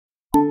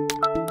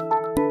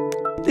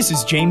This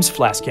is James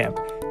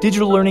Flaskamp,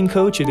 digital learning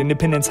coach at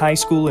Independence High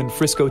School in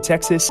Frisco,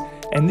 Texas,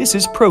 and this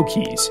is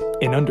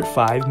ProKeys in under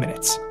 5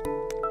 minutes.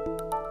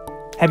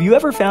 Have you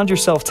ever found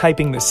yourself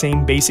typing the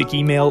same basic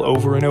email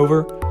over and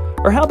over?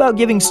 Or how about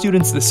giving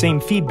students the same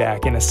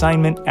feedback in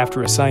assignment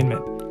after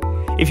assignment?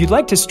 If you'd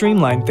like to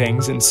streamline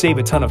things and save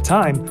a ton of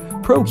time,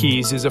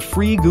 ProKeys is a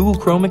free Google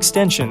Chrome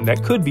extension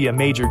that could be a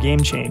major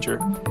game changer.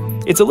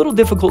 It's a little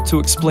difficult to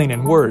explain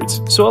in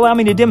words, so allow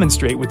me to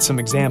demonstrate with some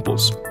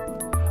examples.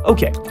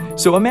 Okay,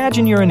 so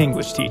imagine you're an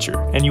English teacher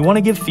and you want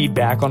to give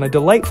feedback on a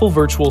delightful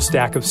virtual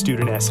stack of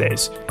student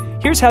essays.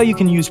 Here's how you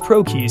can use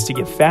ProKeys to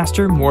give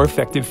faster, more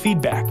effective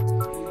feedback.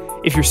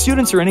 If your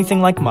students are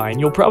anything like mine,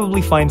 you'll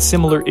probably find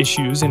similar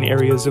issues and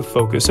areas of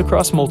focus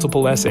across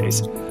multiple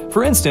essays.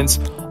 For instance,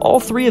 all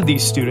 3 of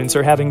these students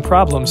are having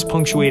problems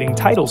punctuating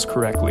titles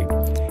correctly.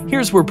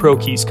 Here's where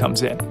ProKeys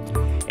comes in.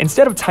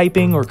 Instead of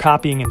typing or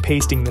copying and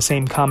pasting the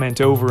same comment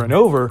over and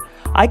over,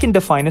 I can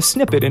define a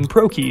snippet in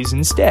ProKeys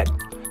instead.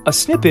 A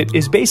snippet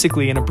is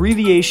basically an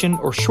abbreviation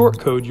or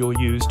shortcode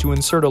you'll use to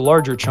insert a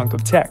larger chunk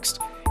of text.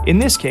 In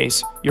this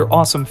case, your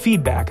awesome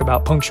feedback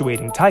about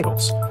punctuating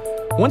titles.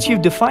 Once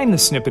you've defined the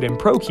snippet in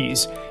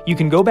ProKeys, you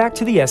can go back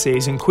to the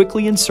essays and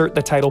quickly insert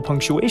the title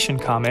punctuation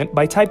comment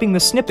by typing the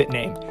snippet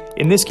name,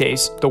 in this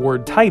case, the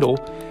word title,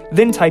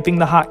 then typing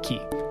the hotkey.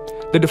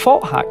 The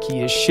default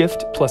hotkey is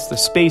Shift plus the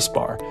space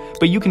bar,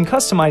 but you can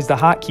customize the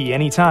hotkey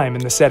anytime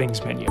in the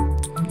settings menu.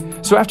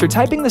 So after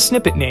typing the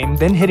snippet name,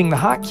 then hitting the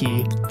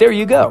hotkey, there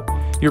you go.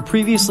 Your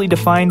previously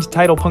defined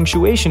title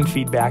punctuation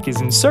feedback is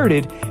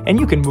inserted, and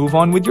you can move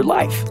on with your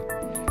life.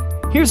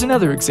 Here's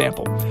another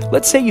example.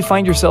 Let's say you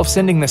find yourself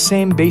sending the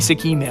same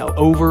basic email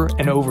over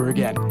and over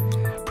again.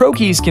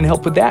 ProKeys can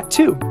help with that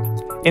too.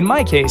 In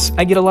my case,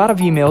 I get a lot of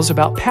emails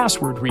about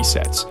password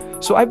resets,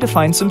 so I've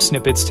defined some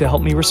snippets to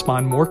help me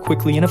respond more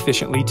quickly and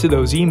efficiently to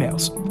those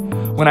emails.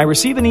 When I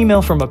receive an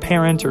email from a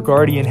parent or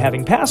guardian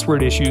having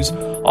password issues,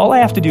 all I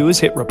have to do is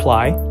hit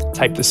reply,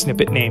 type the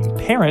snippet name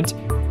parent,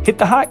 hit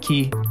the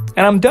hotkey,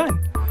 and I'm done.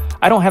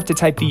 I don't have to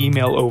type the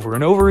email over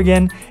and over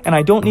again, and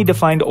I don't need to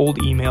find old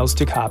emails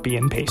to copy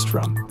and paste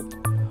from.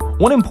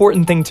 One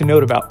important thing to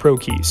note about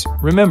ProKeys,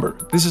 remember,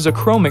 this is a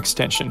Chrome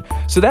extension,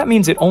 so that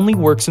means it only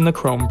works in the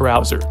Chrome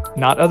browser,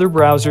 not other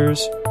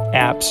browsers,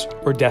 apps,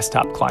 or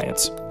desktop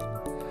clients.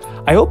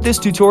 I hope this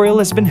tutorial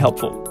has been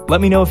helpful.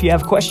 Let me know if you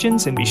have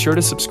questions, and be sure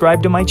to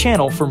subscribe to my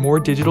channel for more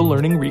digital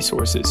learning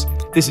resources.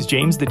 This is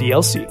James the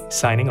DLC,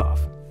 signing off.